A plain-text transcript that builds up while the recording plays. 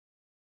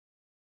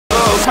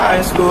broke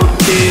high school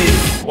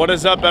kid. What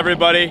is up,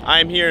 everybody? I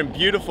am here in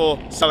beautiful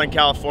Southern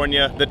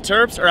California. The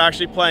Terps are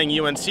actually playing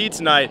UNC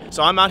tonight,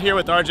 so I'm out here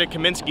with RJ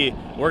Kaminsky.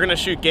 We're gonna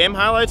shoot game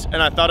highlights,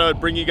 and I thought I would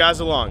bring you guys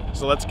along.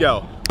 So let's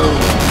go.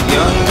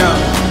 Young, dumb,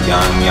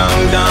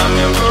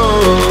 and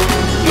broke.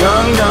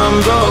 Young,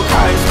 dumb, broke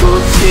high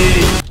school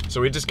kid. So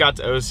we just got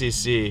to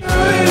OCC.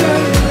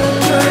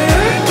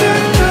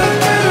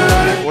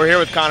 We're here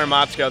with Connor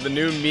Motzko, the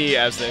new me,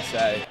 as they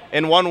say.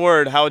 In one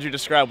word, how would you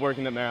describe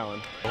working at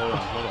Maryland? Hold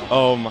on.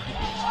 Oh my.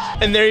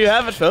 And there you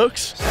have it,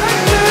 folks. Young,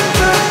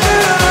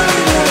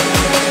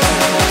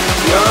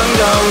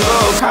 dumb,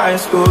 broke high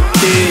school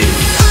kid.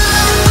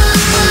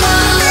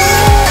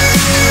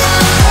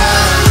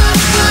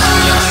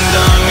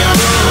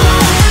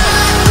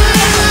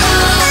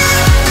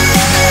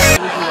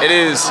 It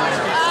is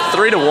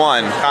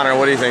 3-1. Connor,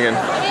 what are you thinking?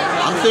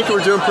 I'm thinking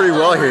we're doing pretty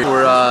well here.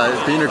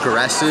 We're being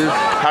aggressive.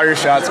 How are your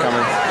shots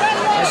coming?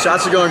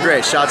 Shots are going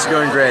great. Shots are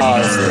going great.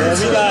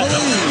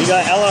 We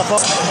got LFO.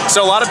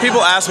 So a lot of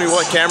people ask me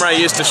what camera I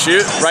use to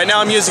shoot. Right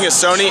now I'm using a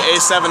Sony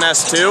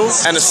a7S II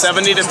and a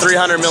 70 to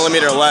 300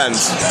 millimeter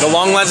lens. The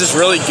long lens is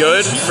really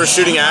good for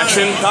shooting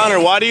action. Connor,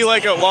 why do you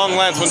like a long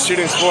lens when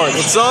shooting sports?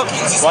 What's up?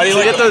 Why do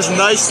you get those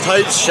nice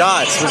tight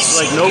shots, which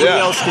like nobody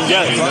else can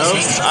get, you know?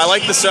 I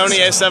like the Sony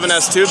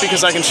a7S II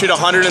because I can shoot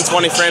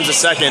 120 frames a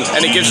second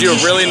and it gives you a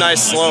really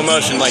nice slow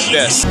motion like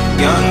this.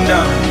 Young,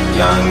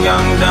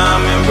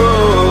 dumb, and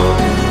broke.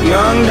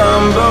 Young,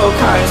 dumb, broke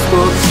high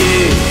school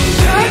kid.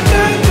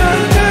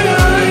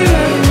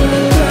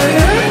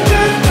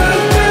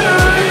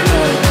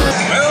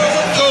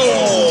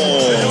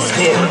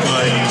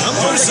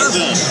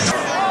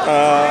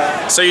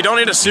 So you don't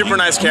need a super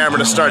nice camera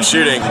to start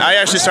shooting. I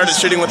actually started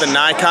shooting with a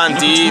Nikon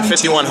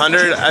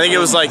D5100. I think it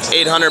was like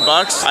 800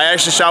 bucks. I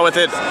actually shot with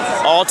it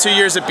all 2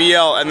 years at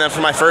BL and then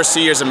for my first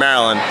 2 years at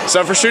Maryland.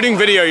 So for shooting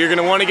video, you're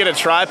gonna wanna get a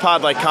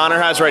tripod like Connor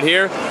has right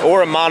here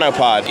or a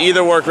monopod.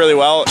 Either work really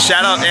well.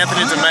 Shout out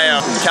Anthony DeMeo,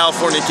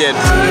 California kid.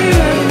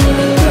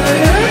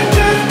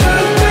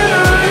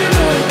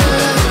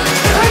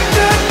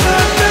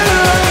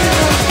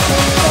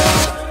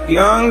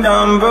 Young,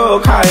 dumb,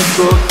 broke high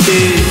school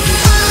kid.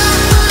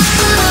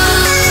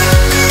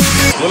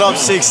 What up,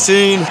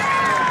 16?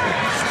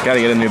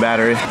 Gotta get a new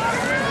battery.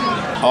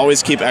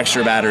 Always keep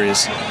extra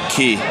batteries.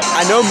 Key.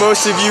 I know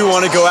most of you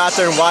want to go out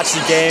there and watch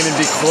the game and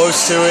be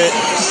close to it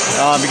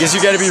because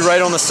you got to be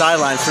right on the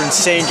sideline for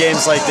insane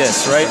games like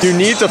this, right? You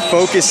need to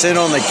focus in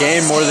on the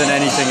game more than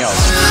anything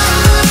else.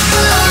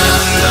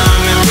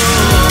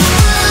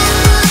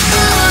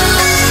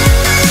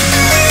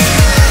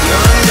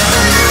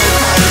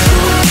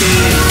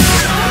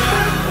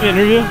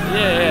 Interview?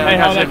 Yeah. Hey,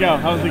 how'd that go?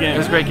 How was the game? It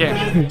was a great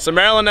game. So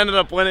Maryland ended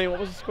up winning, what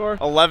was the score?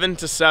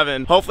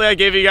 11-7. Hopefully I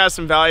gave you guys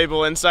some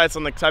valuable insights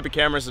on the type of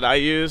cameras that I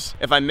use.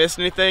 If I missed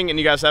anything and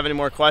you guys have any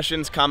more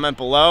questions, comment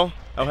below.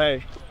 Oh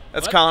hey,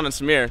 that's Colin and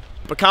Samir.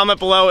 But comment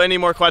below any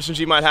more questions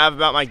you might have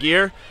about my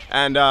gear,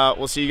 and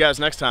we'll see you guys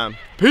next time.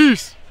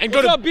 Peace! And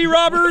go to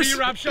B-Robbers!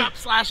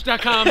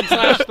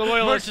 BRobShop.com/The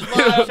Loyalists.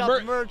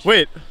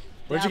 Wait,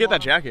 where'd you get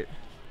that jacket?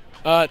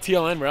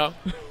 TLN, bro.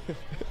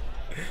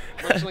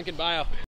 Merch link in bio.